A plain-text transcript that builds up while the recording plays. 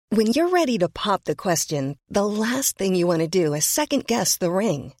When you're ready to pop the question, the last thing you want to do is second-guess the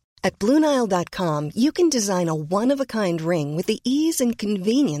ring. At BlueNile.com, you can design a one-of-a-kind ring with the ease and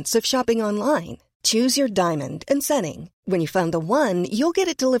convenience of shopping online. Choose your diamond and setting. When you find the one, you'll get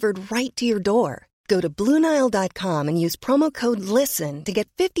it delivered right to your door. Go to BlueNile.com and use promo code LISTEN to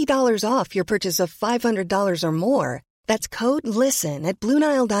get $50 off your purchase of $500 or more. That's code LISTEN at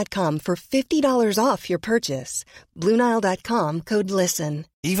BlueNile.com for $50 off your purchase. BlueNile.com, code LISTEN.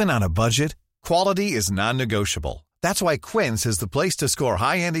 Even on a budget, quality is non-negotiable. That's why Quince is the place to score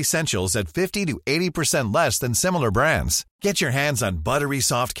high-end essentials at 50 to 80% less than similar brands. Get your hands on buttery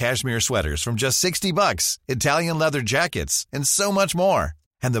soft cashmere sweaters from just $60, Italian leather jackets, and so much more.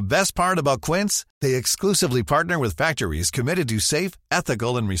 And the best part about Quince, they exclusively partner with factories committed to safe,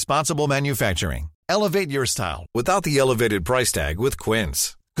 ethical, and responsible manufacturing. Elevate your style without the elevated price tag with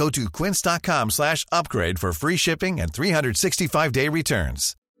Quince. Go to quince.com/upgrade for free shipping and 365-day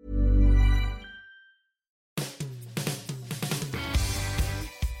returns.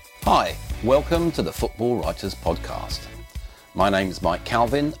 Hi, welcome to the Football Writers Podcast. My name is Mike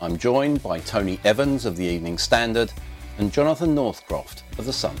Calvin. I'm joined by Tony Evans of the Evening Standard and Jonathan Northcroft of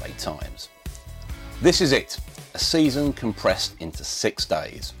the Sunday Times. This is it, a season compressed into 6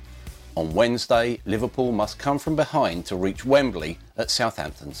 days. On Wednesday, Liverpool must come from behind to reach Wembley at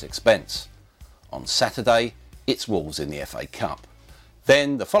Southampton's expense. On Saturday, it's Wolves in the FA Cup.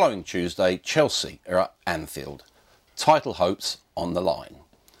 Then, the following Tuesday, Chelsea are at Anfield. Title hopes on the line.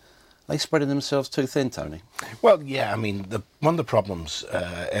 They spreading themselves too thin, Tony? Well, yeah, I mean, one of the problems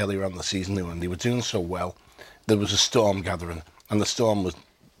earlier on the season, when they were doing so well, there was a storm gathering, and the storm was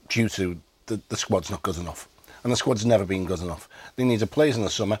due to the squad's not good enough. And the squad's never been good enough. They needed players in the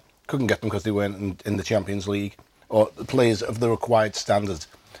summer, couldn't get them because they weren't in the Champions League, or players of the required standard.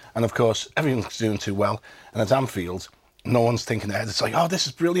 And of course, everyone's doing too well, and at Anfield, no one's thinking ahead. It's like, oh, this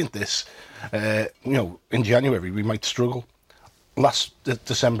is brilliant, this. In January, we might struggle. Last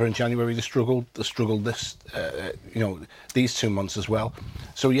December and January, they struggled this, these 2 months as well.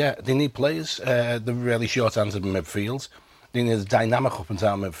 So yeah, they need players. They're really short-handed in midfield. They need a dynamic up and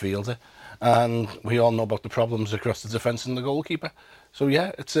down midfielder, and we all know about the problems across the defence and the goalkeeper. So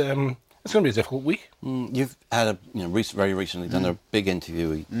yeah, it's going to be a difficult week. You've had very recently done a big interview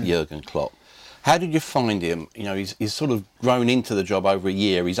with Jurgen Klopp. How did you find him? He's sort of grown into the job over a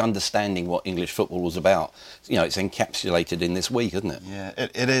year. He's understanding what English football was about. It's encapsulated in this week, isn't it? Yeah,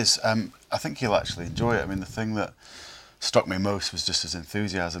 it is. I think he'll actually enjoy it. I mean, the thing that struck me most was just his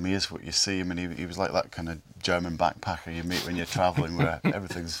enthusiasm. He is what you see. I mean, he was like that kind of German backpacker you meet when you're travelling, where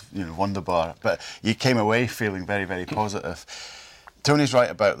everything's wonderbar. But you came away feeling very, very positive. Tony's right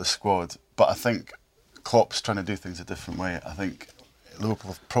about the squad, but I think Klopp's trying to do things a different way. I think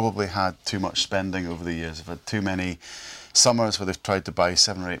Liverpool have probably had too much spending over the years. They've had too many summers where they've tried to buy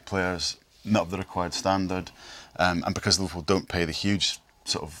 7 or 8 players not of the required standard, and because Liverpool don't pay the huge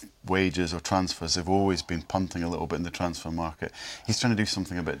sort of wages or transfers, they've always been punting a little bit in the transfer market. He's trying to do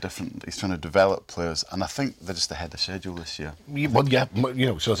something a bit different. He's trying to develop players, and I think they're just ahead of schedule this year.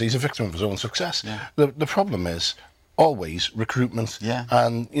 So he's a victim of his own success. Yeah. The problem is always recruitment. Yeah.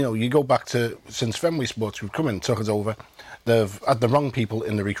 And you go back to since Fenway Sports, who've come in and took it over. They've had the wrong people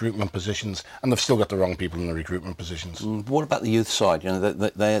in the recruitment positions, and they've still got the wrong people in the recruitment positions. What about the youth side?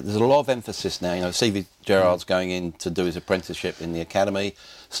 There's a lot of emphasis now. Stevie Gerrard's going in to do his apprenticeship in the academy.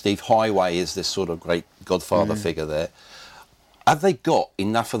 Steve Highway is this sort of great godfather figure there. Have they got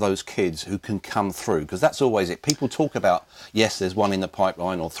enough of those kids who can come through? Because that's always it. People talk about, yes, there's 1 in the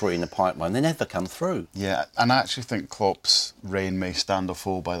pipeline or 3 in the pipeline. They never come through. Yeah, and I actually think Klopp's reign may stand or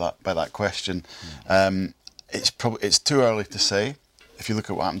fall by that question. It's too early to say. If you look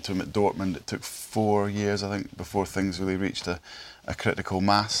at what happened to him at Dortmund, it took 4 years, I think, before things really reached a critical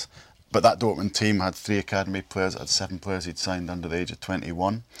mass. But that Dortmund team had 3 academy players, had 7 players he'd signed under the age of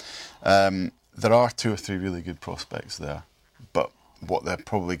 21. There are 2 or 3 really good prospects there, but what they're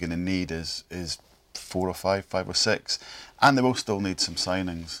probably going to need is 4 or 5 or 6, and they will still need some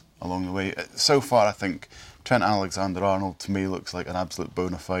signings along the way. So far, I think Trent Alexander-Arnold, to me, looks like an absolute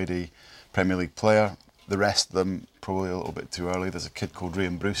bona fide Premier League player. The rest of them, probably a little bit too early. There's a kid called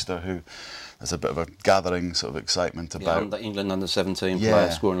Ryan Brewster who there's a bit of a gathering sort of excitement about. The England under-17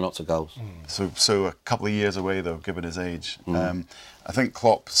 player scoring lots of goals. So a couple of years away, though, given his age. I think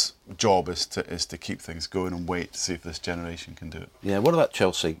Klopp's job is to keep things going and wait to see if this generation can do it. Yeah, what about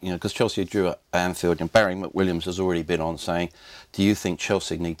Chelsea? Because Chelsea drew at Anfield, and Barry McWilliams has already been on saying, do you think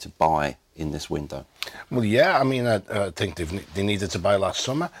Chelsea need to buy in this window? Well, yeah, I mean, I think they needed to buy last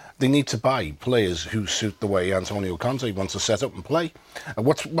summer. They need to buy players who suit the way Antonio Conte wants to set up and play. And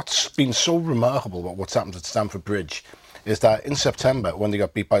what's been so remarkable about what's happened at Stamford Bridge is that in September, when they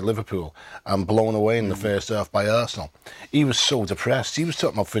got beat by Liverpool and blown away in the first half by Arsenal, he was so depressed. He was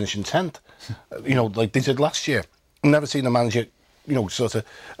talking about finishing 10th, like they did last year. Never seen a manager, sort of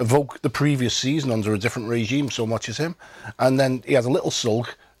evoke the previous season under a different regime so much as him. And then he had a little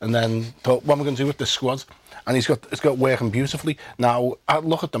sulk and then thought, what am I going to do with this squad? And it's got working beautifully. Now, I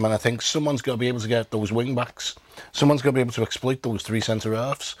look at them and I think someone's got to be able to get those wing-backs. Someone's got to be able to exploit those three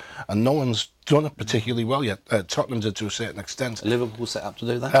centre-halves. And no one's done it particularly well yet. Tottenham did to a certain extent. Liverpool set up to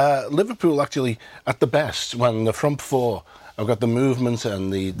do that? Liverpool actually, at the best, when the front four have got the movement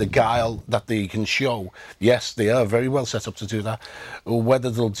and the guile that they can show, yes, they are very well set up to do that. Whether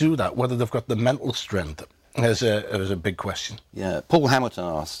they'll do that, whether they've got the mental strength, is a big question. Yeah, Paul Hamilton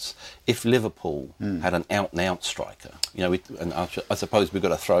asks if Liverpool had an out-and-out striker. And I suppose we've got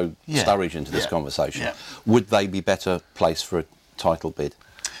to throw Sturridge into this conversation. Yeah. Would they be better placed for a title bid?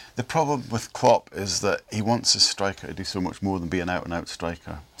 The problem with Klopp is that he wants his striker to do so much more than be an out-and-out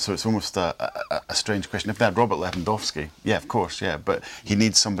striker. So it's almost a strange question. If they had Robert Lewandowski, yeah, of course, yeah, but he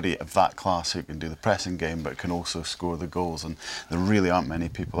needs somebody of that class who can do the pressing game but can also score the goals, and there really aren't many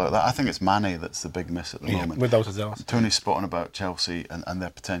people like that. I think it's Mane that's the big miss at the moment. Without a doubt. Tony's spot on about Chelsea and their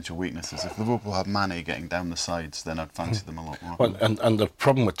potential weaknesses. If Liverpool had Mane getting down the sides, then I'd fancy them a lot more. Well, and the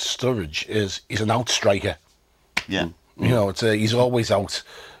problem with Sturridge is he's an out striker. Yeah. He's always out.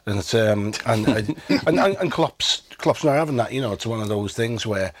 And it's and Klopp's not having that. It's one of those things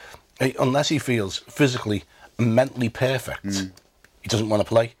where, unless he feels physically and mentally perfect, he doesn't want to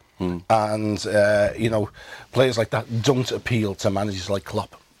play. And players like that don't appeal to managers like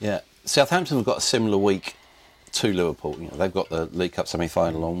Klopp. Yeah, Southampton have got a similar week to Liverpool. They've got the League Cup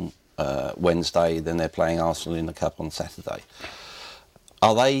semi-final on Wednesday, then they're playing Arsenal in the Cup on Saturday.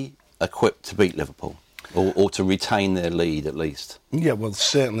 Are they equipped to beat Liverpool? Or to retain their lead, at least? Yeah, well,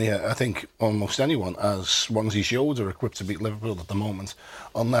 certainly, I think almost anyone, as Swansea showed, are equipped to beat Liverpool at the moment,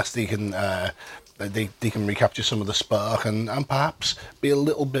 unless they can they can recapture some of the spark and perhaps be a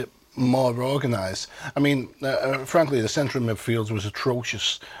little bit more organised. I mean, frankly, the central midfield was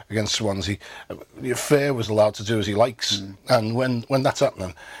atrocious against Swansea. Fair was allowed to do as he likes, and when that's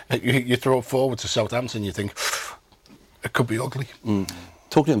happening, you throw it forward to Southampton, you think, it could be ugly.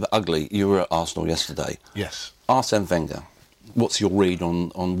 Talking about ugly, you were at Arsenal yesterday. Yes. Arsene Wenger, what's your read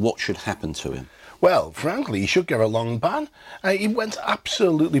on what should happen to him? Well, frankly, he should get a long ban. He went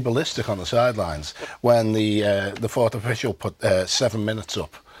absolutely ballistic on the sidelines when the fourth official put 7 minutes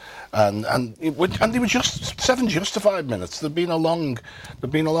up. And they were just 7 justified minutes. There'd been a long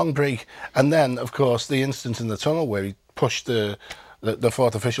break. And then, of course, the incident in the tunnel where he pushed the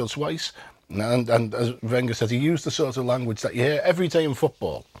fourth official twice. And as Wenger said, he used the sort of language that you hear every day in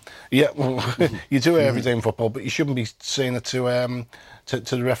football. Yeah, well, you do it every day in football, but you shouldn't be saying it to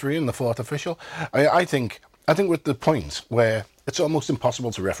the referee and the fourth official. I think we're at the point where it's almost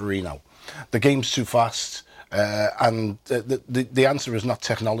impossible to referee now. The game's too fast, and the answer is not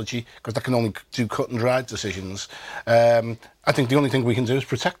technology, because that can only do cut and dried decisions. I think the only thing we can do is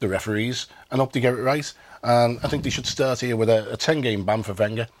protect the referees and hope they get it right. And I think they should start here with a 10-game ban for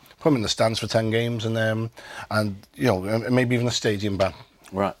Wenger. Put him in the stands for 10 games and maybe even a stadium ban.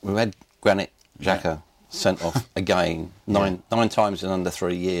 Right, we've had Granit Xhaka sent off again nine times in under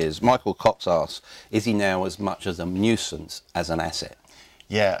 3 years. Michael Cox asks, is he now as much as a nuisance as an asset?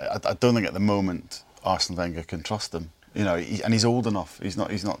 Yeah, I don't think at the moment Arsene Wenger can trust him. And he's old enough. He's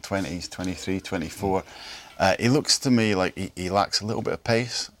not 20, he's 23, 24. He looks to me like he lacks a little bit of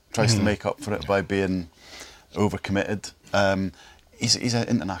pace, tries to make up for it by being overcommitted. He's an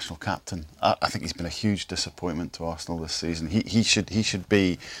international captain. I think he's been a huge disappointment to Arsenal this season. He should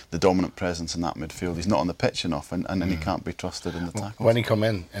be the dominant presence in that midfield. He's not on the pitch enough, and he can't be trusted in the tackles. When he come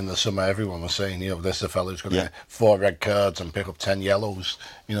in the summer, everyone was saying, this is a fellow who's going to get 4 red cards and pick up 10 yellows.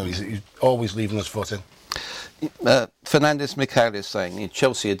 He's always leaving his foot in. Fernandez Mikhail is saying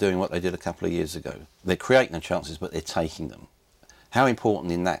Chelsea are doing what they did a couple of years ago. They're creating the chances, but they're taking them. How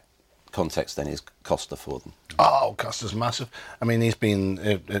important in that context then is Costa for them? Oh, Costa's massive. I mean, he's been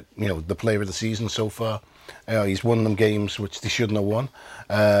the player of the season so far. He's won them games which they shouldn't have won.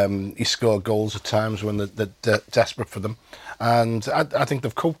 He scored goals at times when they're desperate for them, and I think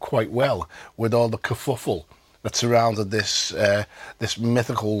they've coped quite well with all the kerfuffle that surrounded this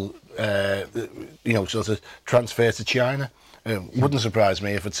mythical sort of transfer to China. Wouldn't surprise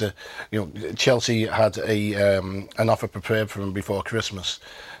me if it's Chelsea had an offer prepared for him before Christmas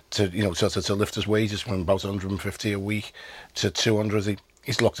to lift his wages from about 150 a week to 200.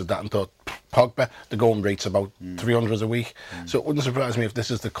 He's looked at that and thought, Pogba, the going rate's about 300 a week. So it wouldn't surprise me if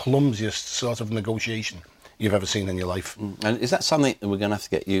this is the clumsiest sort of negotiation you've ever seen in your life. And is that something that we're going to have to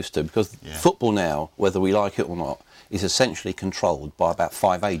get used to? Because football now, whether we like it or not, is essentially controlled by about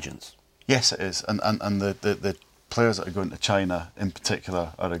 5 agents. Yes, it is, and the players that are going to China in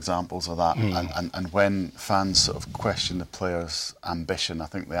particular are examples of that. And when fans sort of question the player's ambition, I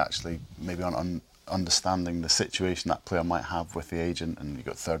think they actually maybe aren't understanding the situation that player might have with the agent, and you've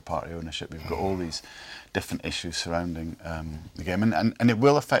got third-party ownership, you've got all these different issues surrounding the game, and it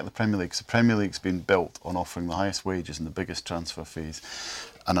will affect the Premier League, because the Premier League's been built on offering the highest wages and the biggest transfer fees,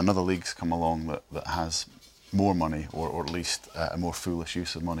 and another league's come along that has more money, or at least a more foolish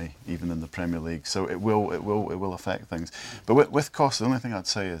use of money, even than the Premier League. So it will affect things. But with Costa, the only thing I'd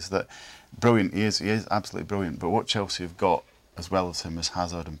say is that brilliant. He is absolutely brilliant. But what Chelsea have got as well as him is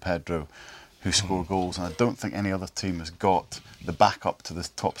Hazard and Pedro, who score goals, and I don't think any other team has got the backup to this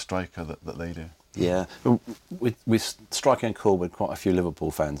top striker that they do. Yeah, we're striking a chord with quite a few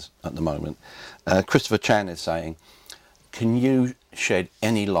Liverpool fans at the moment. Christopher Chan is saying, can you shed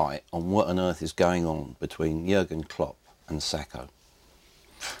any light on what on earth is going on between Jurgen Klopp and Sacco?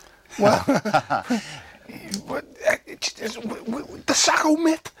 Well, the Sacco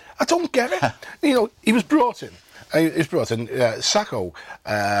myth, I don't get it. You know, he was brought in. Sacco,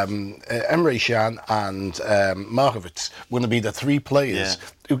 Emre Can and Markovic were going to be the 3 players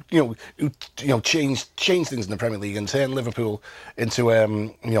who changed things in the Premier League and turned Liverpool into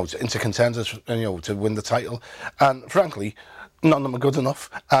into contenders to win the title. And frankly, none of them are good enough.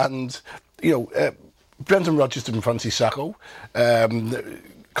 And Brendan Rodgers didn't fancy Sacco.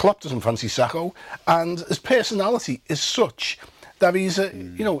 Klopp doesn't fancy Sacco, and his personality is such that he's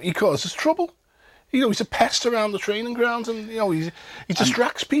he causes trouble. He's a pest around the training grounds, and he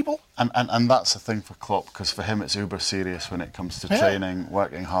distracts people. And that's the thing for Klopp, because for him it's uber serious when it comes to training,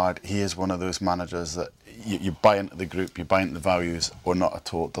 working hard. He is one of those managers that you buy into the group, you buy into the values, or not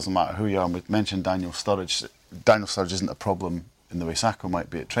at all. It doesn't matter who you are. And we mentioned Daniel Sturridge. Daniel Sturridge isn't a problem in the way Sacco might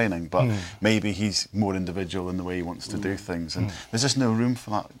be at training, but maybe he's more individual in the way he wants to do things, and there's just no room for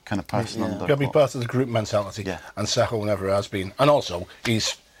that kind of person under. Got to be part of the group mentality, and Sacco never has been. And also,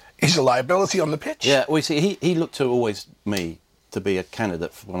 he's a liability on the pitch. Yeah, well, you see, he looked to always me to be a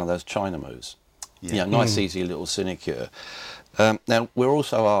candidate for one of those China moves. Yeah. Nice, easy little sinecure. Now, we're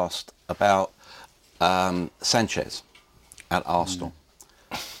also asked about Sanchez at Arsenal.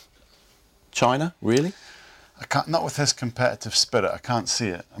 China, really? I can't, not with his competitive spirit. I can't see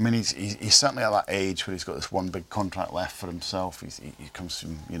it. I mean, he's certainly at that age where he's got this one big contract left for himself. He comes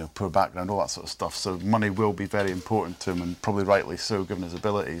from poor background, all that sort of stuff. So money will be very important to him, and probably rightly so, given his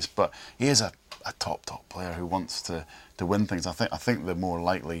abilities. But he is a top player who wants to win things. I think the more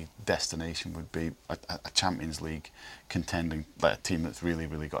likely destination would be a Champions League contending, like a team that's really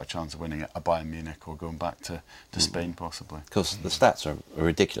got a chance of winning it, a Bayern Munich, or going back to Spain possibly. Because the stats are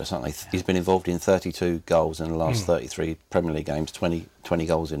ridiculous, aren't they? He's been involved in 32 goals in the last 33 Premier League games, 20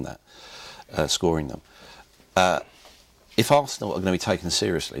 goals in that, scoring them. If Arsenal are going to be taken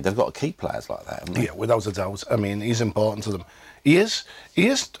seriously, they've got to keep players like that, haven't they? Yeah, without a doubt. I mean, he's important to them. He is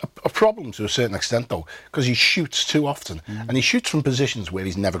a problem to a certain extent, though, because he shoots too often, and he shoots from positions where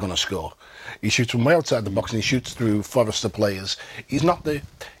he's never going to score. He shoots from way outside the box, and he shoots through Forester players. He's not the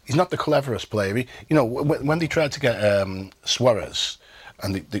cleverest player. When they tried to get Suarez,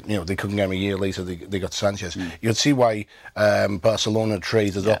 and they couldn't get him a year later, they got Sanchez. You'd see why Barcelona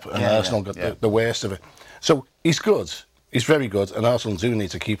traded up, and Arsenal got the worst of it. So he's good. He's very good, and Arsenal do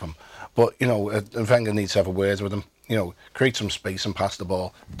need to keep him. But Wenger needs to have a word with him. Create some space and pass the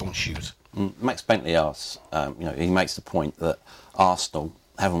ball. Don't shoot. Max Bentley asks, he makes the point that Arsenal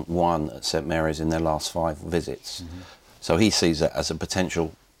haven't won at St Mary's in their last 5 visits. So he sees that as a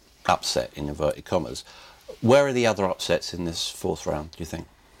potential upset, in inverted commas. Where are the other upsets in this 4th round, do you think?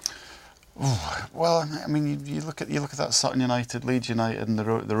 Well, I mean, you look at that Sutton United, Leeds United, and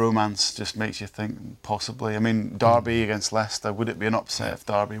the romance just makes you think possibly. I mean, Derby against Leicester, would it be an upset if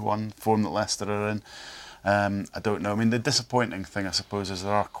Derby won, form that Leicester are in? I don't know. I mean, the disappointing thing, I suppose, is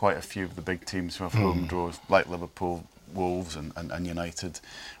there are quite a few of the big teams who have home draws, like Liverpool, Wolves and United,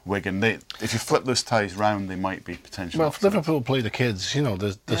 Wigan. If you flip those ties round, they might be potential. Well, if Liverpool play the kids,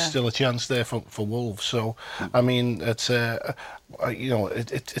 there's still a chance there for Wolves. So, I mean, it's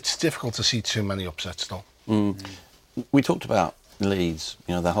it's difficult to see too many upsets, though. We talked about Leeds,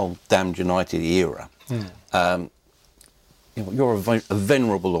 the whole damned United era. You're a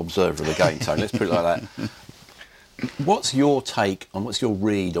venerable observer of the game, Tony. Let's put it like that. What's your take and what's your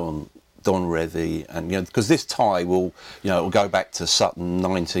read on Don Revie? And because this tie will go back to Sutton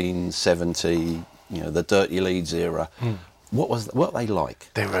 1970, the dirty Leeds era. What were they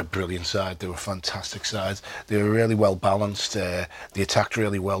like? They were a brilliant side. They were a fantastic side. They were really well balanced. They attacked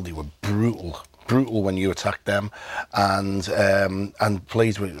really well. They were brutal brutal when you attack them, and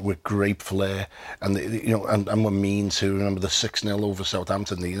plays with great flair, and and were mean to. Remember the 6-0 over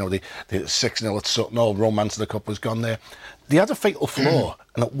Southampton. The 6-0 at Sutton. All romance of the cup was gone there. They had a fatal flaw,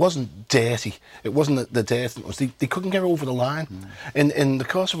 and it wasn't dirty. It wasn't the dirty. It was they couldn't get over the line. In the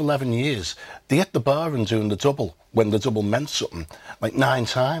course of 11 years, they hit the bar and doing the double when the double meant something, like 9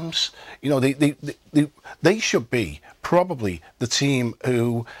 times. They should be probably the team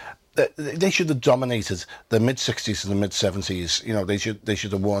who. They should have dominated the mid-60s and the mid-70s. They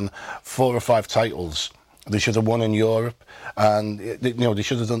should have won 4 or 5 titles. They should have won in Europe, and they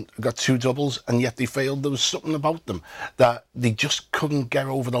should have got 2 doubles, and yet they failed. There was something about them that they just couldn't get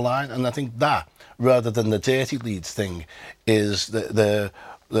over the line, and I think that, rather than the dirty Leeds thing, is the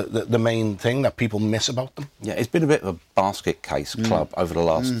main thing that people miss about them. Yeah, it's been a bit of a basket case club over the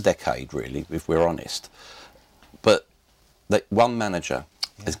last decade, really, if we're honest. But one manager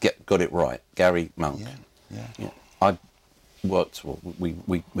has got it right, Gary Monk. I worked. We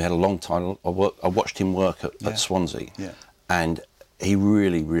had a long time. I watched him work at Swansea, and he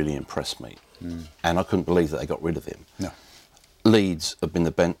really, really impressed me. And I couldn't believe that they got rid of him. No. Leeds have been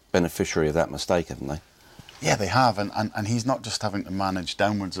the beneficiary of that mistake, haven't they? Yeah, they have, and he's not just having to manage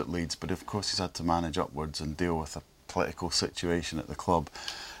downwards at Leeds, but of course he's had to manage upwards and deal with a political situation at the club.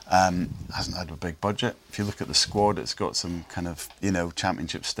 Hasn't had a big budget. If you look at the squad, it's got some kind of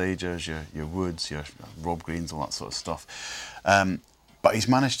championship stagers, your Woods, your Rob Greens, all that sort of stuff. But he's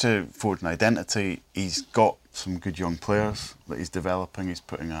managed to forge an identity. He's got some good young players that he's developing. He's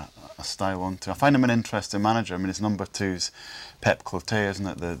putting a style onto. I find him an interesting manager. I mean, his number 2's Pep Clotet, isn't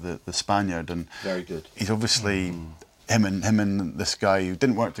it? The Spaniard, and very good. He's obviously him and this guy who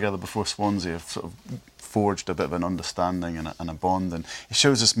didn't work together before Swansea have sort of forged a bit of an understanding and a bond, and it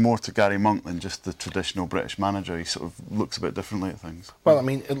shows us more to Gary Monk than just the traditional British manager. He sort of looks a bit differently at things. Well, I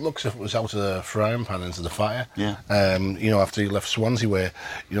mean, it looks as if it was out of the frying pan into the fire. Yeah. After he left Swansea, where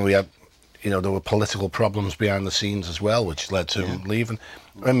we had, there were political problems behind the scenes as well, which led to him leaving.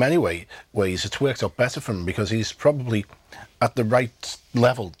 In many ways, it's worked out better for him because he's probably at the right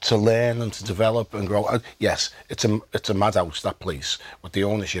level to learn and to develop and grow. Yes, it's a madhouse, that place, with the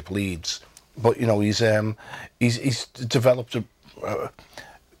ownership Leeds. But he's developed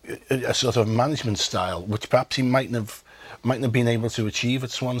a sort of management style which perhaps he mightn't have been able to achieve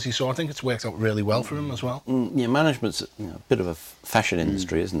at Swansea. So I think it's worked out really well for him as well. Management's a bit of a fashion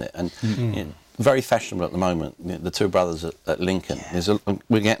industry, isn't it? And very fashionable at the moment. The 2 brothers at Lincoln.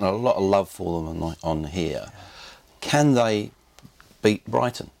 We're getting a lot of love for them on here. Can they beat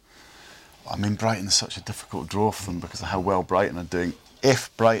Brighton? I mean, Brighton's such a difficult draw for them because of how well Brighton are doing.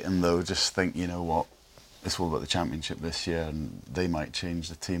 If Brighton, though, just think, you know what, it's all about the Championship this year and they might change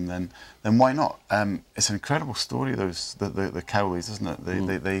the team, then why not? It's an incredible story, the Cowleys, isn't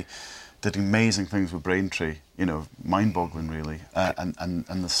it? They did amazing things with Braintree, mind-boggling really, and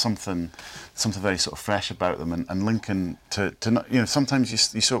there's something very sort of fresh about them. And Lincoln, to not, sometimes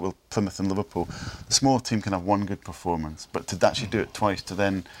you saw it with Plymouth and Liverpool. The small team can have one good performance, but to actually do it twice, to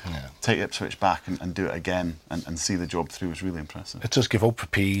then take Ipswich back and do it again and see the job through is really impressive. It does give hope for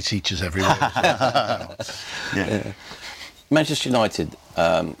PE teachers everywhere. Yeah. Manchester United,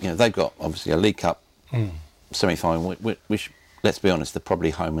 they've got obviously a League Cup semi-final, which let's be honest, they're probably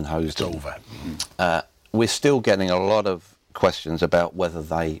home and hosed. It's over. We're still getting a lot of questions about whether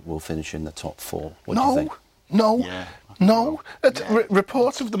they will finish in the top 4. What do you think? No.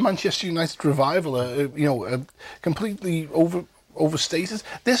 Reports of the Manchester United revival are, completely overstated.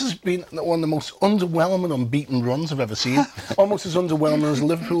 This has been one of the most underwhelming unbeaten runs I've ever seen. Almost as underwhelming as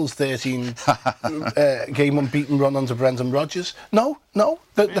Liverpool's 13 game unbeaten run under Brendan Rodgers. No.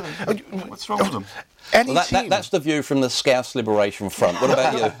 What's wrong with them? That's the view from the Scouse Liberation Front. What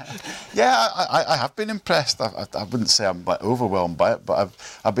about you? Yeah, I have been impressed. I wouldn't say I'm overwhelmed by it, but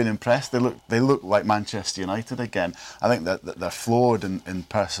I've been impressed. They look like Manchester United again. I think that they're flawed in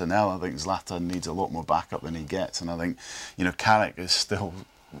personnel. I think Zlatan needs a lot more backup than he gets, and I think Carrick is still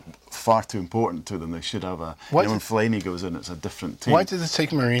far too important to them. They should have when Fellaini goes in, it's a different team. Why did it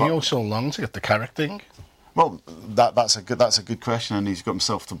take Mourinho so long to get the Carrick thing? Well, that's a good question, and he's got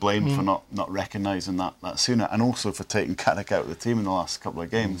himself to blame for not recognising that sooner, and also for taking Carrick out of the team in the last couple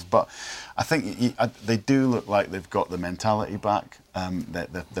of games. But I think they do look like they've got the mentality back.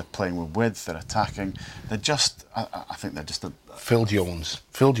 They're playing with width. They're attacking. I think they're just Phil Jones.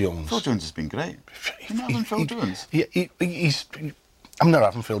 Phil Jones has been great. You're not having Phil Jones? I'm not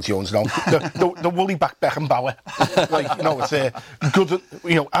having Phil Jones now. The woolly back Beckenbauer. It's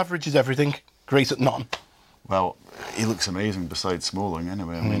good. Average is everything. Great at none. Well, he looks amazing besides Smalling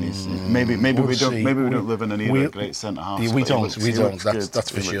anyway. I mean, maybe we don't live in an era of great centre halves. We don't. That's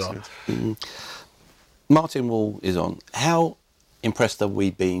for sure. Martin Wall is on. How impressed have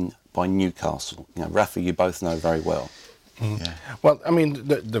we been by Newcastle? You know, Rafa, you both know very well. Yeah. Well, I mean,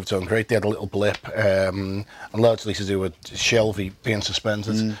 they've done great. They had a little blip, and largely to do with Shelvey being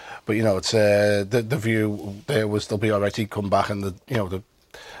suspended. But you know, it's the view there was they'll be all right. He'd come back and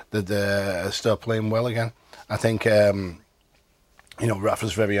they'd start playing well again. I think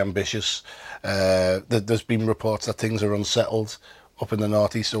Rafa's very ambitious. There's been reports that things are unsettled up in the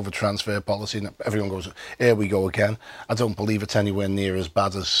northeast over transfer policy, and everyone goes, here we go again. I don't believe it's anywhere near as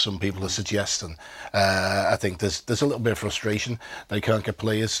bad as some people are suggesting. I think there's a little bit of frustration that he can't get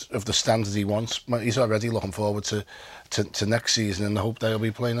players of the standards he wants. But he's already looking forward to next season in the hope they'll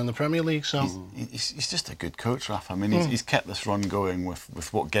be playing in the Premier League. So he's just a good coach, Rafa. I mean, he's kept this run going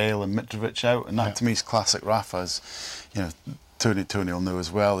with what Gale and Mitrovic out, and that to me is classic Rafa. As you know, Tony will know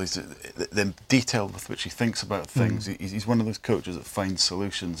as well. He's the detail with which he thinks about things. He's one of those coaches that finds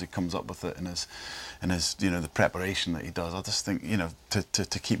solutions. He comes up with it in his the preparation that he does. I just think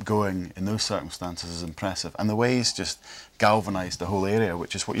to keep going in those circumstances is impressive. And the way he's just galvanised the whole area,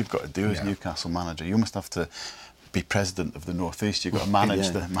 which is what you've got to do as Newcastle manager. You almost have to be president of the North East. You've got to manage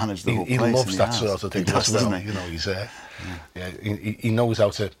the whole place. He loves that sort of thing, doesn't he? You know, he knows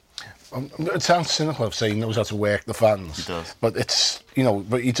how to. It sounds cynical of saying he knows how to work the fans. He does. But it's,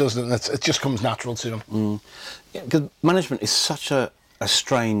 but he does, and it just comes natural to him. Yeah, because management is such a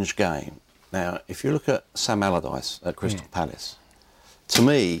strange game. Now, if you look at Sam Allardyce at Crystal Palace, to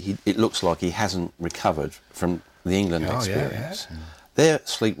me, it looks like he hasn't recovered from the England experience. Yeah. They're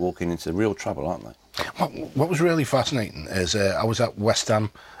sleepwalking into real trouble, aren't they? What was really fascinating is I was at West Ham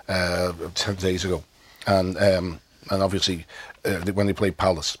 10 days ago, and obviously when they played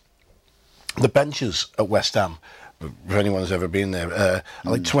Palace, the benches at West Ham, if anyone has ever been there, are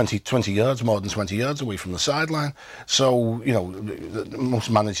like 20 yards, more than 20 yards away from the sideline. So, most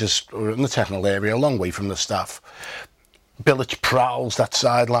managers are in the technical area, a long way from the staff. Bilic prowls that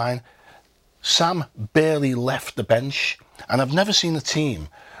sideline. Sam barely left the bench, and I've never seen a team,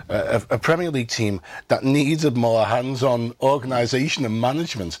 a Premier League team, that needed more hands-on organisation and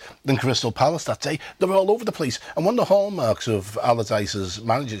management than Crystal Palace that day. They were all over the place. And one of the hallmarks of Allardyce's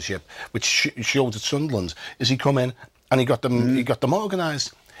managership, which showed at Sunderland, is he come in and he got them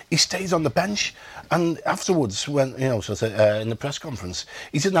organised. He stayed on the bench, and afterwards, when in the press conference,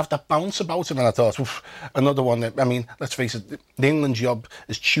 he didn't have that bounce about him. And I thought, another one. I mean, let's face it, the England job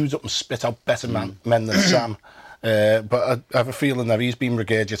is chewed up and spit out better men than Sam. But I have a feeling that he's been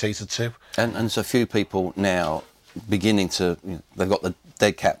regurgitated too. And there's a few people now beginning to, they've got the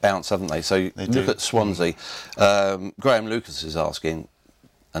dead cat bounce, haven't they? So look at Swansea. Graham Lucas is asking,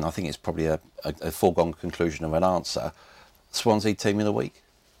 and I think it's probably a foregone conclusion of an answer, Swansea team of the week.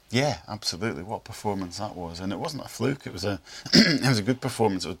 Yeah, absolutely. What performance that was, and it wasn't a fluke. It was a good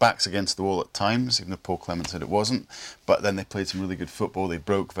performance. It was backs against the wall at times, even though Paul Clement said it wasn't. But then they played some really good football. They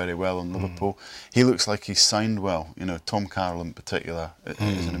broke very well on Liverpool. He looks like he's signed well. Tom Carroll in particular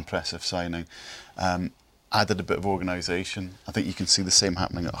is an impressive signing. Added a bit of organisation. I think you can see the same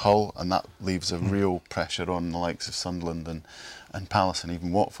happening at Hull, and that leaves a real pressure on the likes of Sunderland and Palace and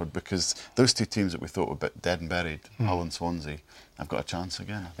even Watford, because those two teams that we thought were a bit dead and buried, Hull and Swansea, have got a chance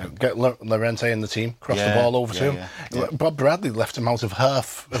again. Get Llorente in the team, cross the ball over to him. Yeah. Bob Bradley left him out of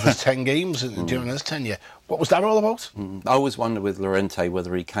half of his 10 games during his tenure. What was that all about? I always wonder with Llorente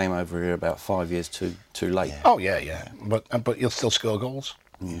whether he came over here about 5 years too late. Yeah. Oh, yeah. But he'll still score goals.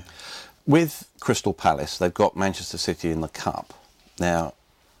 Yeah. With Crystal Palace, they've got Manchester City in the Cup. Now,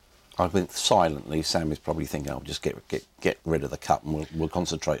 I think silently Sam is probably thinking, I'll just get rid of the Cup and we'll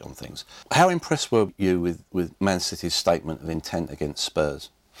concentrate on things. How impressed were you with Man City's statement of intent against Spurs?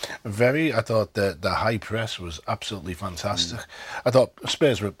 Very. I thought the high press was absolutely fantastic. I thought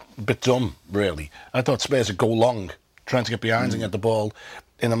Spurs were a bit dumb, really. I thought Spurs would go long, trying to get behind and get the ball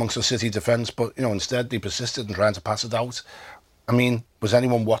in amongst the City defence, but instead they persisted in trying to pass it out. I mean, was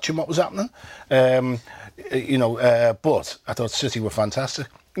anyone watching what was happening? But I thought City were fantastic.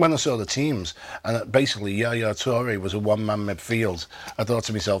 When I saw the teams, and basically Yaya Toure was a one-man midfield, I thought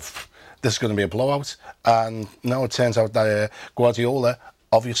to myself, this is going to be a blowout. And now it turns out that Guardiola,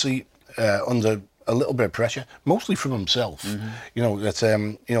 obviously under a little bit of pressure, mostly from himself, has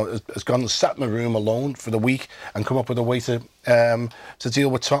gone and sat in a room alone for the week and come up with a way to deal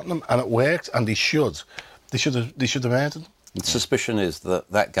with Tottenham, and it worked. And they should have made it. The suspicion is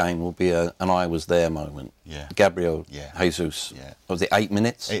that game will be an I was there moment. Yeah. Gabriel Jesus. Yeah. Was it 8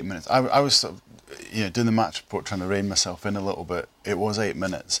 minutes? 8 minutes. I was sort of, doing the match report, trying to rein myself in a little bit. It was 8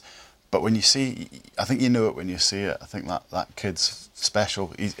 minutes, But when you see, I think you know it when you see it. I think that kid's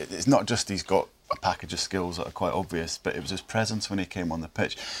special. It's not just he's got a package of skills that are quite obvious, but it was his presence when he came on the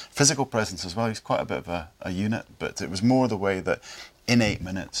pitch. Physical presence as well. He's quite a bit of a unit, but it was more the way that in 8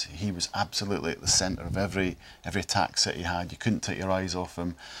 minutes he was absolutely at the centre of every attack City had. You couldn't take your eyes off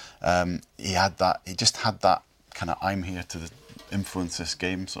him. He just had that kind of I'm here to influence this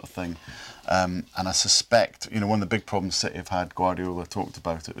game sort of thing. And I suspect, one of the big problems City have had, Guardiola talked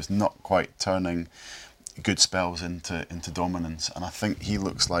about it, was not quite turning good spells into dominance. And I think he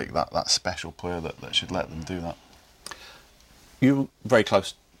looks like that special player that should let them do that. You're very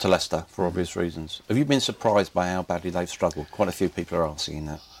close to Leicester for obvious reasons. Have you been surprised by how badly they've struggled? Quite a few people are asking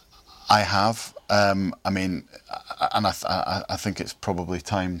that. I have. I think it's probably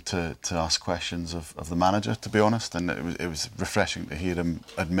time to ask questions of the manager, to be honest. And it was refreshing to hear him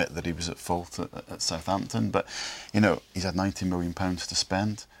admit that he was at fault at Southampton. But he's had £90 million to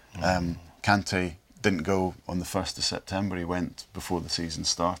spend. Kante didn't go on the 1st of September. He went before the season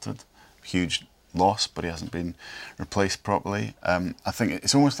started. Huge loss, but he hasn't been replaced properly. I think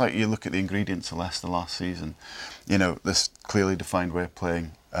it's almost like you look at the ingredients of Leicester last season. This clearly defined way of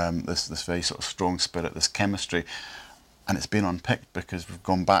playing. This very sort of strong spirit, this chemistry, and it's been unpicked because we've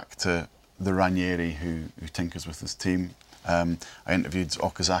gone back to the Ranieri who tinkers with his team. I interviewed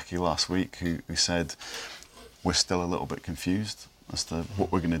Okazaki last week who said we're still a little bit confused as to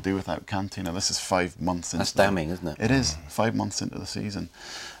what we're going to do without Kante. Now this is 5 months into That's damning, isn't it? It is 5 months into the season,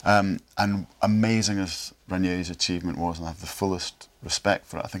 and amazing as Ranieri's achievement was, and I have the fullest respect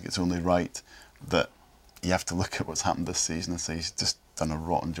for it. I think it's only right that you have to look at what's happened this season and say he's just done a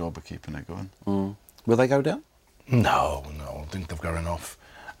rotten job of keeping it going. Will they go down? No, I think they've got enough.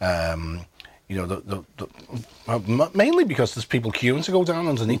 Mainly because there's people queuing to go down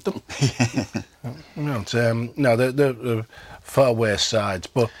underneath them. They're far worse sides,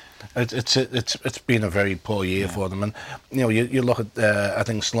 but it's been a very poor year for them. And you look at I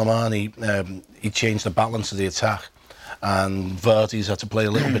think Slimani, he changed the balance of the attack. And Vardy's had to play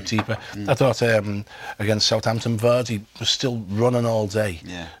a little bit deeper. I thought against Southampton, Vardy was still running all day.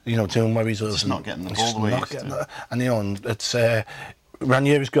 Doing where he's just not getting the ball the way he used to. And it's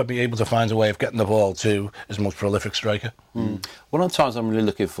Ranieri's got to be able to find a way of getting the ball to his most prolific striker. One of the times I'm really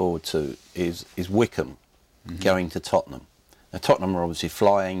looking forward to is Wickham going to Tottenham. Now Tottenham are obviously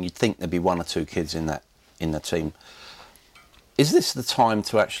flying. You'd think there'd be 1 or 2 kids in the team. Is this the time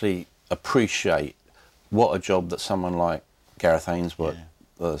to actually appreciate what a job that someone like Gareth Ainsworth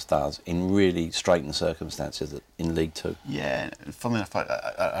does in really straitened circumstances in League Two? Yeah, funnily enough,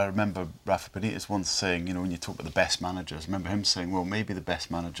 I remember Rafa Benitez once saying, when you talk about the best managers, I remember him saying, well, maybe the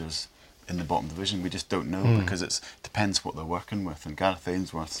best managers in the bottom division, we just don't know because it depends what they're working with. And Gareth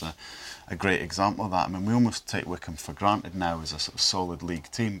Ainsworth's a great example of that. I mean, we almost take Wickham for granted now as a sort of solid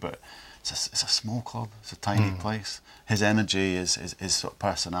league team, but it's a small club, it's a tiny place. His energy, his sort of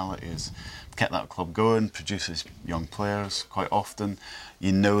personality has kept that club going, produces young players quite often.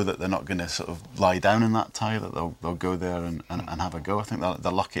 You know that they're not going to sort of lie down in that tie, that they'll go there and have a go. I think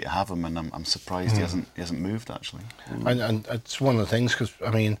they're lucky to have him, and I'm surprised he hasn't moved actually. And it's one of the things, because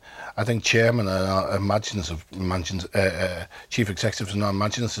I think chairman are imaginative, chief executives are not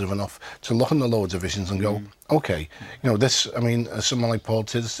imaginative enough to look in the lower divisions and go, okay, this. Someone like Paul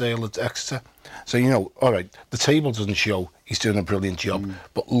Tisdale at Exeter. So all right, the table doesn't show he's doing a brilliant job,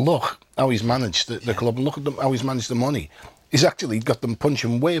 but look how he's managed the club, and look at how he's managed the money. He's actually got them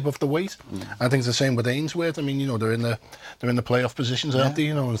punching way above the weight. I think it's the same with Ainsworth. They're in the playoff positions, aren't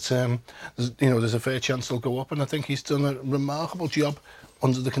they? There's a fair chance they'll go up, and I think he's done a remarkable job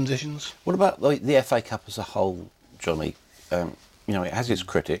under the conditions. What about the FA Cup as a whole, Johnny? It has its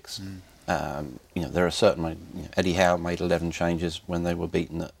critics. There are certainly Eddie Howe made 11 changes when they were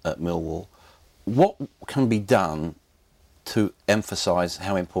beaten at Millwall. What can be done to emphasise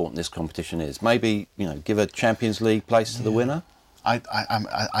how important this competition is? Maybe give a Champions League place to the winner. I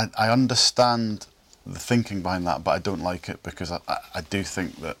understand the thinking behind that, but I don't like it because I do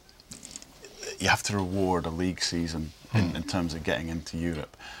think that you have to reward a league season in terms of getting into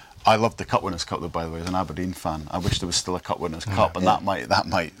Europe. I love the Cup Winners' Cup, though, by the way, as an Aberdeen fan. I wish there was still a Cup Winners' Cup, and that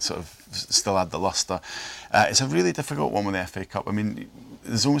might sort of still add the lustre. It's a really difficult one with the FA Cup.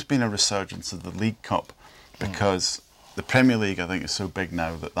 There's almost been a resurgence of the League Cup because the Premier League, I think, is so big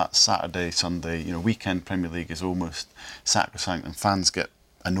now that Saturday, Sunday, weekend Premier League is almost sacrosanct, and fans get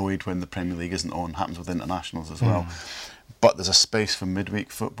annoyed when the Premier League isn't on. Happens with internationals as well. But there's a space for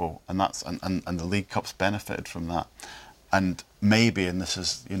midweek football, and the League Cup's benefited from that. And maybe, and this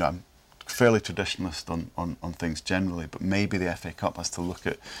is, I'm fairly traditionalist on things generally, but maybe the FA Cup has to look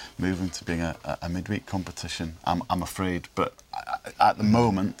at moving to being a midweek competition. I'm afraid, but at the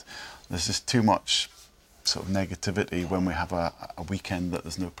moment, There's just too much sort of negativity when we have a weekend that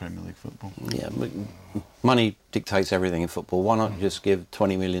there's no Premier League football. Yeah, but money dictates everything in football. Why not just give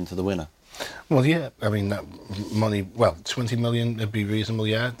 20 million to the winner? Well, yeah, I mean, that money, 20 million would be reasonable,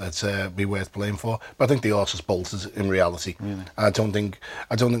 yeah, that'd be worth playing for. But I think the horse is bolted in reality. Really? I don't think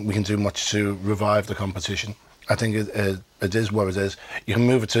we can do much to revive the competition. I think it is what it is. You can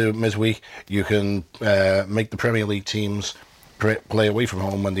move it to midweek, you can make the Premier League teams play away from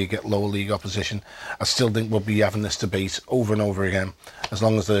home when they get lower league opposition. I still think we'll be having this debate over and over again as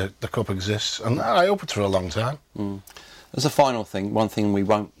long as the cup exists, and I hope it's for a long time. As a final thing, one thing we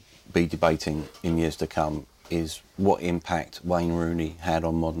won't be debating in years to come is what impact Wayne Rooney had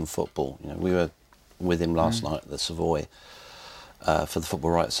on modern football. You know, we were with him last night at the Savoy for the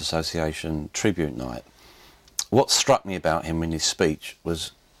Football Writers Association tribute night. What struck me about him in his speech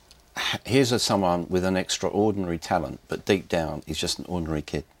was, here's someone with an extraordinary talent, but deep down he's just an ordinary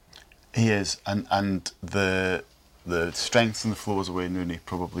kid. He is, and the strengths and the flaws of Wayne Rooney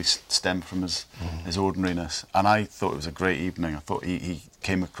probably stem from his ordinariness. And I thought it was a great evening. I thought he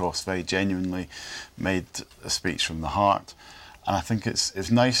came across very genuinely, made a speech from the heart. And I think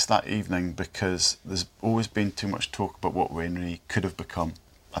it's nice that evening because there's always been too much talk about what Wayne Rooney could have become.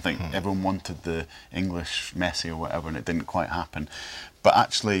 I think everyone wanted the English Messi or whatever, and it didn't quite happen. But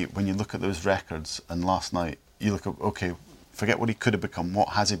actually, when you look at those records, and last night, you look at, okay, forget what he could have become, what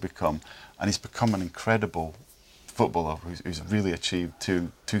has he become? And he's become an incredible footballer who's really achieved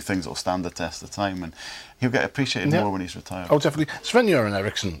two things that will stand the test of time, and he'll get appreciated more when he's retired. Oh, definitely. Sven-Göran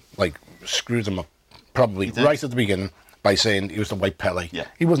Eriksson screwed him up probably right at the beginning by saying he was the white Pele. Yeah.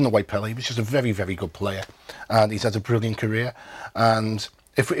 He wasn't the white Pele. He was just a very, very good player, and he's had a brilliant career. And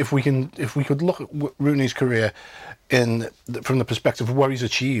if we could look at Rooney's career from the perspective of what he's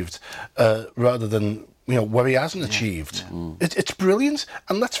achieved, rather than what he hasn't achieved, it's brilliant.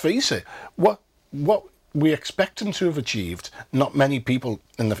 And let's face it, what we expect him to have achieved, not many people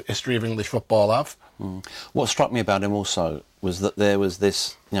in the history of English football have. What struck me about him also was that there was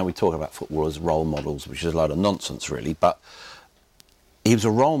this, we talk about football as role models, which is a load of nonsense really, but he was a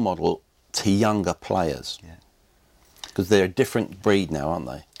role model to younger players. Yeah. Because they're a different breed now, aren't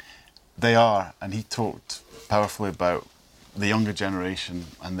they? They are, and he talked powerfully about the younger generation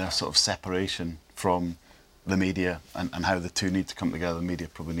and their sort of separation from the media and how the two need to come together. The media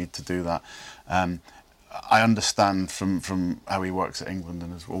probably need to do that. I understand from how he works at England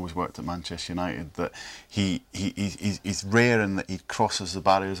and has always worked at Manchester United that he's rare in that he crosses the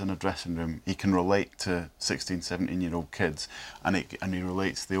barriers in a dressing room. He can relate to 16, 17-year-old kids, and he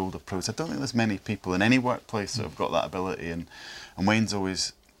relates to the older pros. I don't think there's many people in any workplace that have got that ability, and Wayne's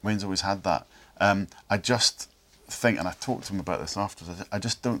always had that. I just think, and I talked to him about this afterwards, I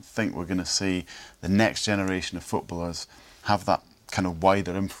just don't think we're going to see the next generation of footballers have that kind of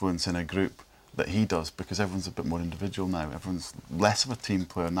wider influence in a group that he does, because everyone's a bit more individual now. Everyone's less of a team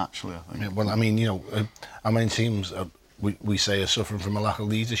player naturally, I think. Yeah, well, I mean, how many teams we say are suffering from a lack of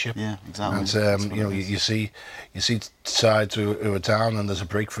leadership? Yeah, exactly. And you see sides who are down and there's a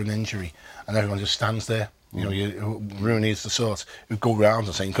break for an injury, and everyone just stands there. Rooney is the sort who go round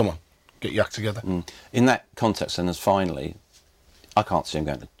and saying, "Come on, get your act together." In that context, then, as finally, I can't see him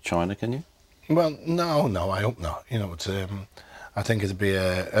going to China. Can you? Well, no, I hope not. I think it'd be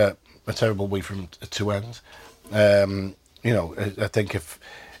a terrible way for him to end. I think if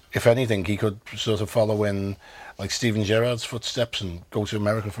anything, he could sort of follow in like Steven Gerrard's footsteps and go to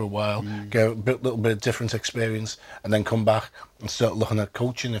America for a while, get a little bit of different experience, and then come back and start looking at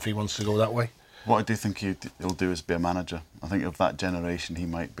coaching if he wants to go that way. What I do think he'll do is be a manager. I think of that generation, he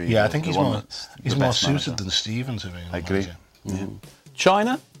might be. Yeah, I think he's more suited than Steven to be. I agree. Yeah.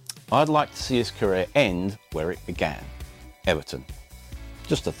 China, I'd like to see his career end where it began. Everton.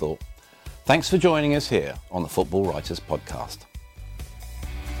 Just a thought. Thanks for joining us here on the Football Writers Podcast.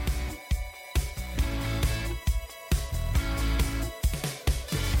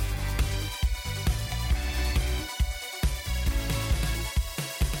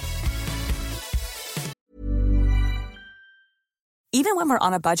 Even when we're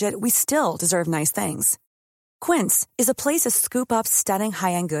on a budget, we still deserve nice things. Quince is a place to scoop up stunning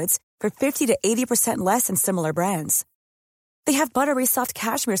high-end goods for 50 to 80% less than similar brands. They have buttery soft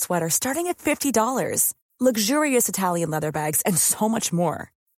cashmere sweaters starting at $50, luxurious Italian leather bags, and so much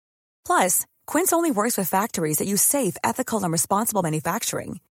more. Plus, Quince only works with factories that use safe, ethical, and responsible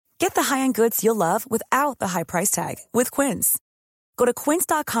manufacturing. Get the high-end goods you'll love without the high price tag with Quince. Go to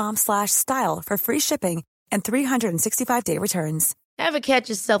quince.com/style for free shipping and 365-day returns. Ever catch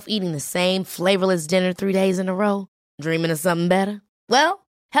yourself eating the same flavorless dinner 3 days in a row? Dreaming of something better? Well,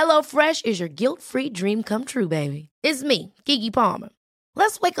 HelloFresh is your guilt-free dream come true, baby. It's me, Keke Palmer.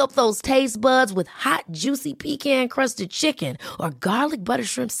 Let's wake up those taste buds with hot, juicy pecan-crusted chicken or garlic butter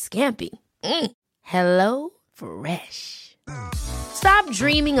shrimp scampi. Hello Fresh. Stop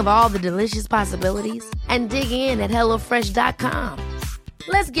dreaming of all the delicious possibilities and dig in at HelloFresh.com.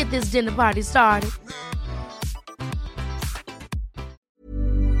 Let's get this dinner party started.